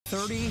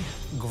30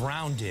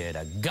 grounded.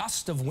 A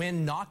gust of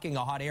wind knocking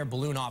a hot air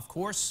balloon off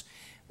course,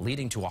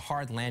 leading to a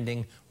hard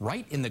landing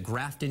right in the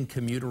Grafton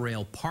commuter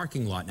rail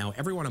parking lot. Now,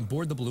 everyone on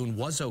board the balloon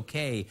was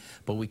okay,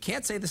 but we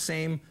can't say the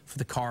same for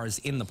the cars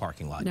in the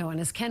parking lot. No, and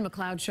as Ken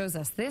MacLeod shows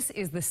us, this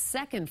is the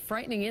second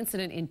frightening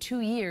incident in 2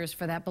 years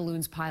for that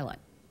balloon's pilot.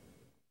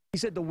 He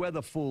said the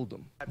weather fooled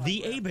him.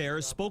 The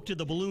A-Bears spoke to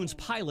the balloon's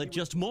pilot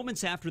just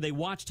moments after they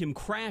watched him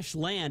crash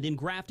land in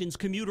Grafton's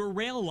commuter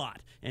rail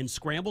lot and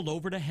scrambled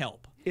over to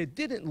help. It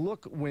didn't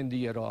look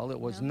windy at all. It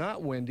was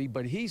not windy,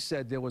 but he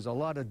said there was a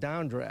lot of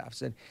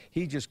downdrafts and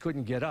he just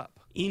couldn't get up.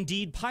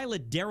 Indeed,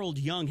 pilot Daryl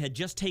Young had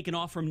just taken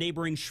off from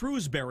neighboring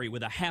Shrewsbury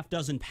with a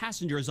half-dozen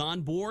passengers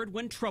on board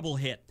when trouble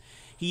hit.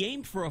 He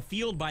aimed for a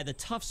field by the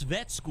Tufts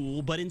Vet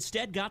School, but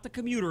instead got the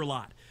commuter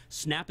lot,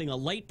 snapping a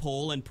light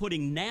pole and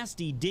putting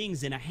nasty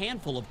dings in a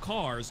handful of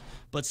cars,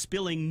 but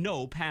spilling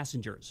no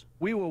passengers.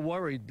 We were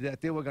worried that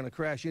they were going to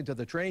crash into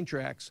the train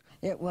tracks.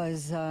 It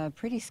was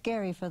pretty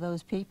scary for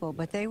those people,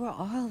 but they were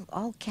all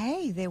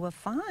okay. They were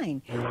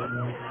fine.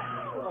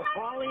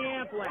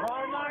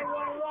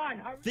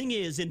 Thing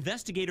is,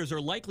 investigators are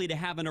likely to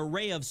have an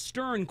array of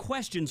stern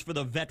questions for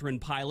the veteran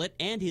pilot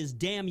and his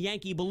damn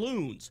Yankee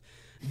balloons.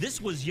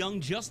 This was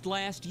Young just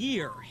last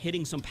year,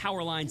 hitting some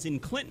power lines in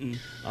Clinton,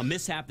 a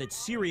mishap that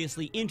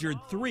seriously injured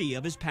 3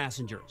 of his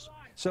passengers.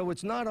 So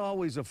it's not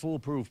always a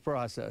foolproof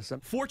process.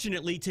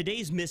 Fortunately,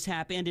 today's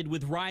mishap ended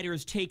with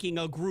riders taking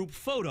a group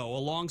photo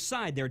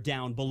alongside their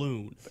downed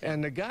balloon.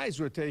 And the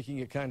guys were taking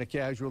it kind of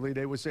casually.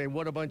 They were saying,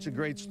 what a bunch of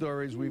great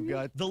stories we've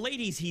got. The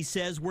ladies, he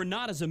says, were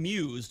not as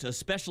amused,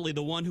 especially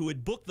the one who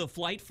had booked the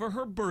flight for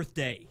her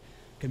birthday.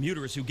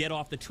 Commuters who get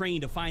off the train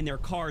to find their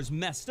cars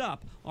messed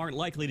up aren't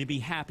likely to be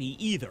happy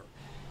either.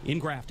 In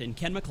Grafton,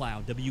 Ken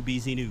MacLeod,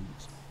 WBZ News.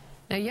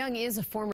 Now, Young is a former